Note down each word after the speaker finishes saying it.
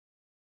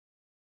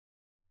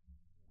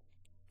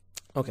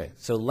Okay,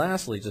 so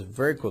lastly, just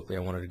very quickly, I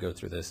wanted to go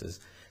through this is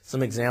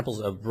some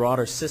examples of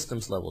broader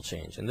systems level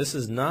change. And this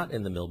is not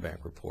in the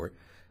Milbank report,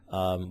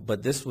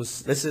 but this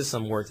is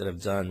some work that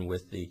I've done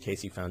with the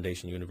Casey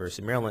Foundation,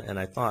 University of Maryland, and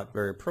I thought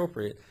very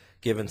appropriate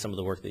given some of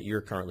the work that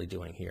you're currently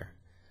doing here.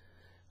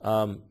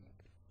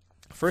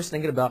 First,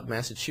 thinking about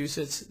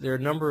Massachusetts, there are a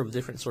number of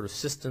different sort of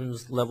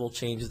systems level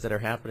changes that are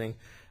happening.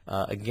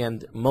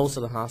 Again, most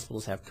of the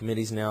hospitals have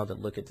committees now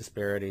that look at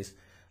disparities.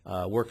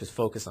 Work is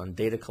focused on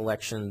data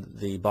collection.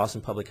 The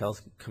Boston Public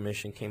Health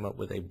Commission came up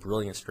with a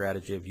brilliant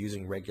strategy of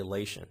using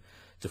regulation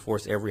to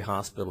force every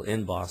hospital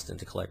in Boston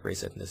to collect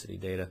race ethnicity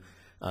data,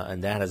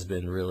 and that has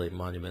been really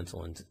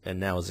monumental and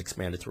now is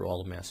expanded through all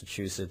of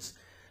Massachusetts.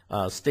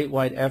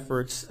 Statewide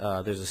efforts,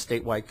 there's a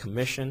statewide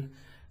commission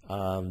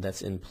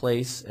that's in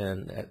place,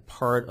 and at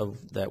part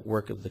of that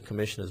work of the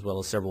commission as well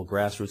as several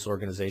grassroots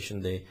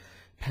organizations, they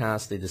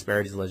passed the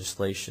disparities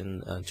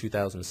legislation in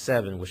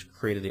 2007, which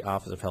created the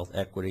Office of Health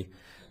Equity.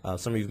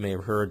 Some of you may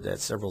have heard that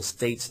several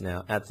states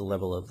now at the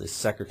level of the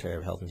Secretary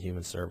of Health and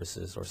Human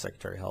Services or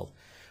Secretary of Health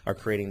are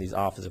creating these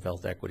Office of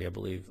Health Equity. I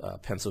believe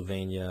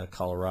Pennsylvania,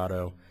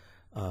 Colorado,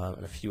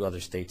 and a few other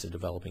states are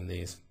developing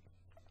these.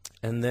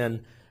 And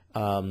then,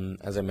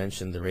 as I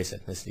mentioned, the race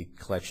ethnicity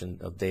collection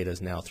of data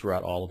is now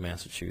throughout all of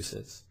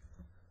Massachusetts.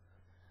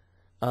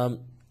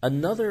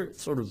 Another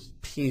sort of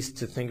piece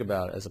to think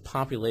about as a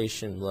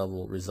population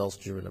level results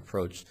driven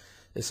approach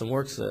is some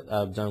works that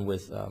I've done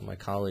with my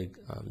colleague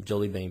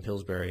Jolie Bain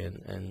Pillsbury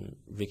and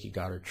Vicki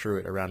Goddard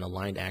Truitt around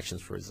aligned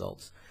actions for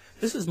results.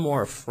 This is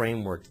more a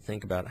framework to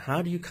think about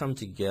how do you come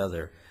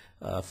together,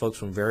 folks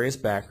from various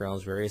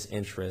backgrounds, various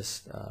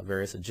interests,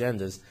 various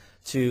agendas,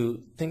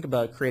 to think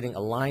about creating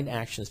aligned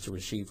actions to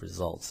achieve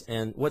results.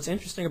 And what's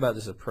interesting about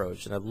this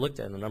approach, and I've looked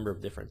at a number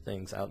of different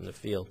things out in the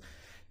field,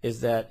 is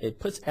that it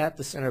puts at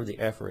the center of the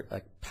effort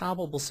a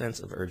palpable sense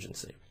of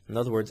urgency. In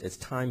other words, it's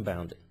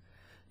time-bounded.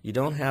 You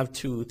don't have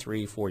 2,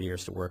 3, 4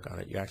 years to work on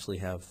it. You actually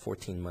have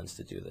 14 months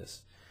to do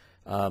this.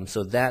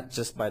 So that,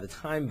 just by the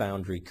time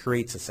boundary,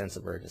 creates a sense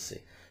of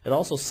urgency. It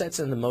also sets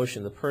into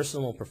motion the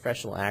personal and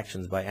professional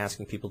actions by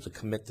asking people to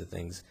commit to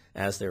things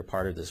as they're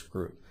part of this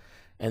group.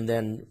 And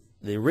then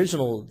the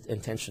original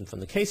intention from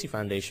the Casey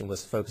Foundation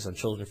was to focus on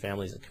children,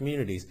 families, and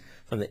communities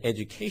from the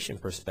education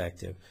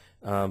perspective.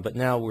 But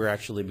now we're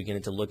actually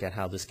beginning to look at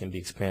how this can be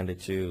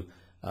expanded to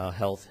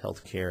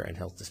health care, and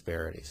health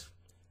disparities.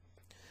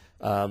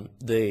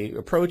 The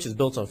approach is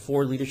built on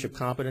 4 leadership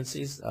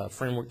competencies, a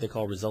framework they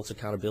call Results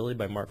Accountability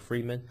by Mark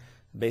Friedman,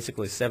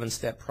 basically a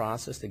 7-step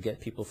process to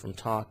get people from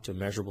talk to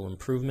measurable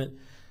improvement.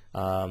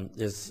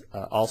 There's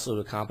also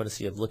the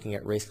competency of looking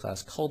at race,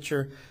 class,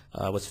 culture.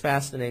 What's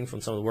fascinating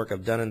from some of the work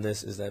I've done in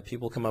this is that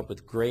people come up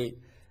with great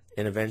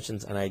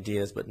interventions and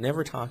ideas but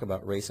never talk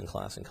about race and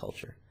class and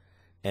culture.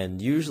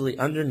 And usually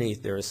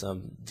underneath there are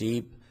some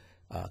deep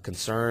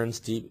concerns,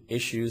 deep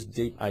issues,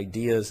 deep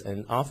ideas,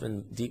 and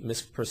often deep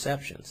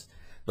misperceptions.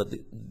 But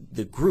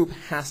the group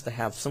has to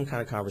have some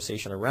kind of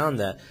conversation around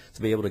that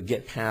to be able to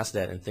get past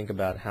that and think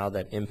about how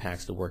that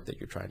impacts the work that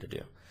you're trying to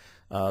do.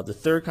 The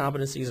third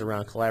competency is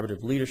around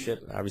collaborative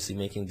leadership, obviously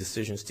making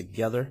decisions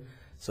together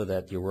so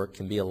that your work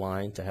can be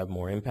aligned to have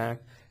more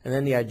impact. And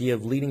then the idea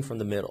of leading from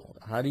the middle.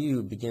 How do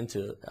you begin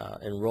to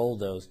enroll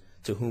those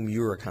to whom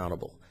you're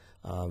accountable?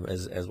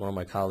 As one of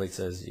my colleagues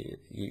says,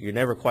 you're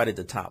never quite at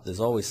the top.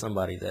 There's always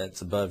somebody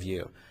that's above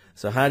you.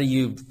 So how do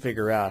you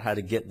figure out how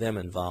to get them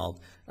involved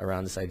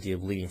around this idea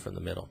of leading from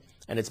the middle?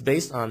 And it's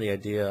based on the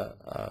idea,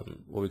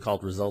 what we call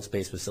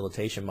results-based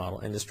facilitation model.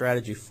 And the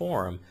strategy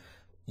forum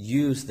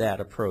used that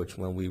approach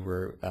when we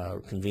were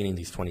convening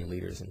these 20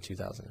 leaders in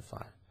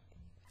 2005.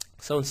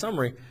 So in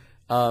summary,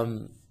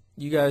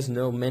 you guys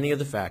know many of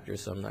the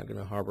factors, so I'm not going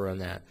to harbor on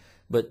that.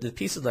 But the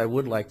pieces that I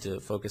would like to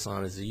focus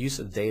on is the use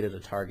of data to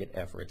target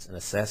efforts and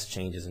assess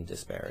changes in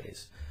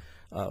disparities.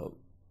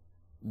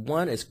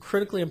 One is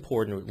critically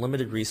important with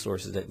limited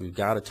resources that we've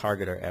got to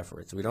target our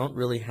efforts. We don't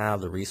really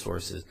have the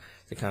resources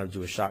to kind of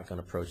do a shotgun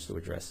approach to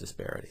address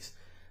disparities.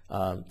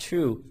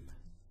 2,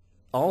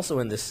 also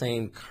in the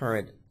same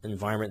current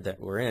environment that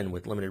we're in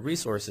with limited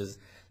resources,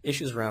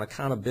 issues around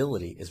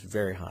accountability is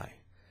very high.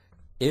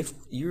 If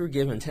you're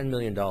given $10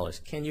 million,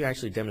 can you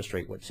actually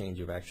demonstrate what change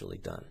you've actually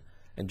done?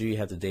 And do you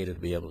have the data to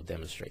be able to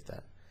demonstrate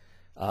that?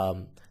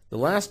 The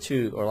last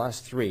 2 or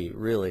last 3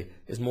 really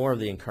is more of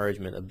the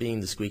encouragement of being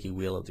the squeaky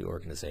wheel of the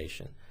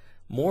organization.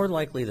 More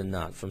likely than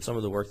not, from some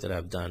of the work that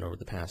I've done over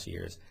the past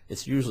years,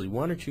 it's usually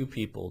 1 or 2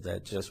 people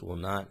that just will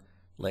not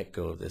let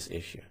go of this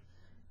issue.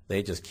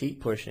 They just keep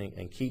pushing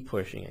and keep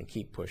pushing and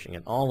keep pushing,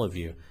 and all of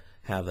you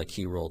have a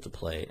key role to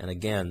play. And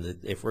again,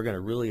 if we're going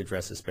to really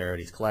address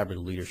disparities,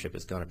 collaborative leadership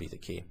is going to be the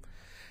key.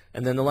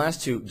 And then the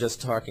last 2,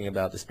 just talking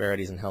about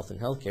disparities in health and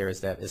healthcare, is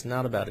that it's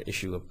not about an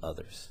issue of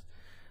others.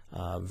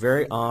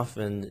 Very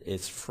often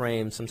it's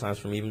framed, sometimes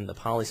from even the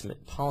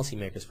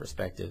policymaker's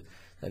perspective,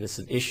 that it's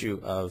an issue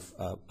of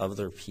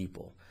other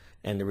people.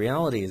 And the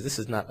reality is this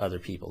is not other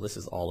people. This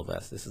is all of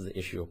us. This is the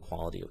issue of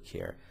quality of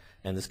care.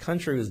 And this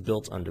country was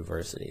built on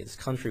diversity. This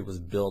country was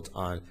built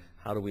on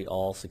how do we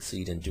all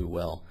succeed and do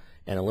well.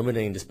 And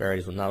eliminating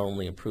disparities will not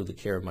only improve the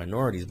care of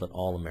minorities, but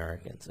all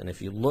Americans. And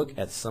if you look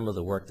at some of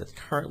the work that's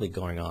currently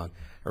going on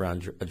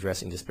around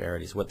addressing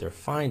disparities, what they're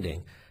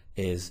finding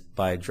is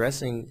by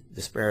addressing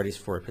disparities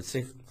for a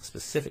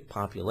specific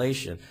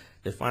population,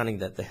 they're finding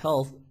that the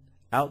health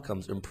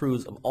outcomes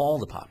improves of all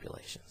the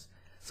populations.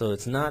 So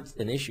it's not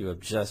an issue of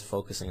just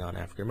focusing on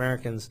African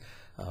Americans,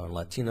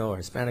 Latino or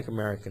Hispanic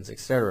Americans, et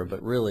cetera,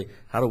 but really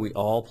how do we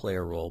all play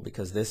a role,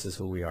 because this is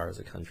who we are as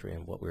a country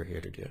and what we're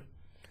here to do.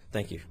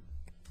 Thank you.